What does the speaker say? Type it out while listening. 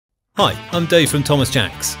Hi, I'm Dave from Thomas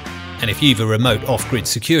Jacks, and if you've a remote off-grid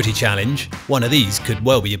security challenge, one of these could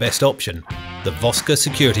well be your best option. The Vosker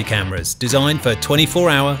security cameras, designed for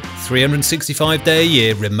 24-hour,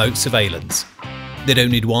 365-day-a-year remote surveillance. They don't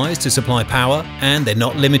need wires to supply power, and they're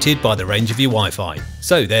not limited by the range of your Wi-Fi,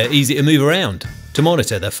 so they're easy to move around, to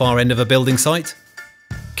monitor the far end of a building site,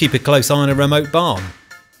 keep a close eye on a remote barn,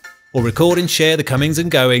 or record and share the comings and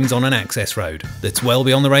goings on an access road that's well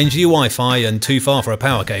beyond the range of your Wi-Fi and too far for a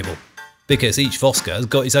power cable. Because each Vosker has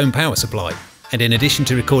got its own power supply, and in addition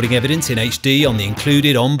to recording evidence in HD on the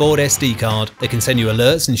included onboard SD card, they can send you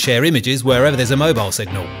alerts and share images wherever there's a mobile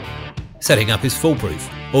signal. Setting up is foolproof.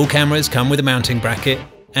 All cameras come with a mounting bracket,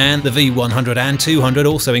 and the V100 and 200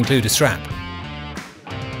 also include a strap.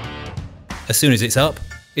 As soon as it's up,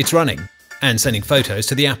 it's running, and sending photos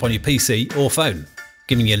to the app on your PC or phone,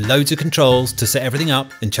 giving you loads of controls to set everything up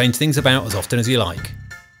and change things about as often as you like.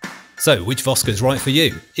 So, which Vosker's right for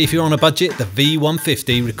you? If you're on a budget, the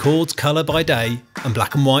V150 records colour by day and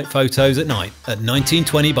black and white photos at night at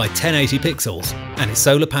 1920 by 1080 pixels, and its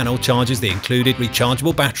solar panel charges the included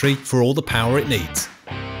rechargeable battery for all the power it needs.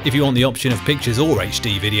 If you want the option of pictures or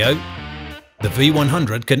HD video, the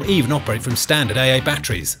V100 can even operate from standard AA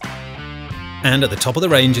batteries. And at the top of the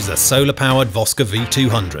range is a solar-powered Vosker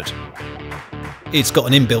V200. It's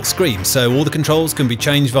got an inbuilt screen, so all the controls can be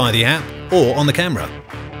changed via the app or on the camera.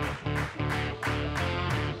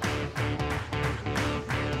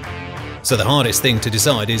 So the hardest thing to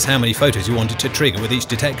decide is how many photos you want it to trigger with each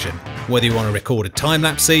detection, whether you want to record a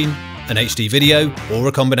time-lapse scene, an HD video, or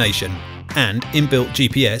a combination. And inbuilt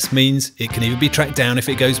GPS means it can even be tracked down if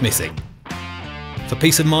it goes missing. For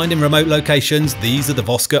peace of mind in remote locations, these are the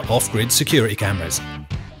Vosker off-grid security cameras.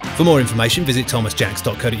 For more information, visit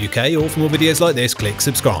thomasjacks.co.uk, or for more videos like this, click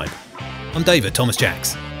subscribe. I'm Dave at Thomas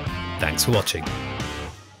Jacks. Thanks for watching.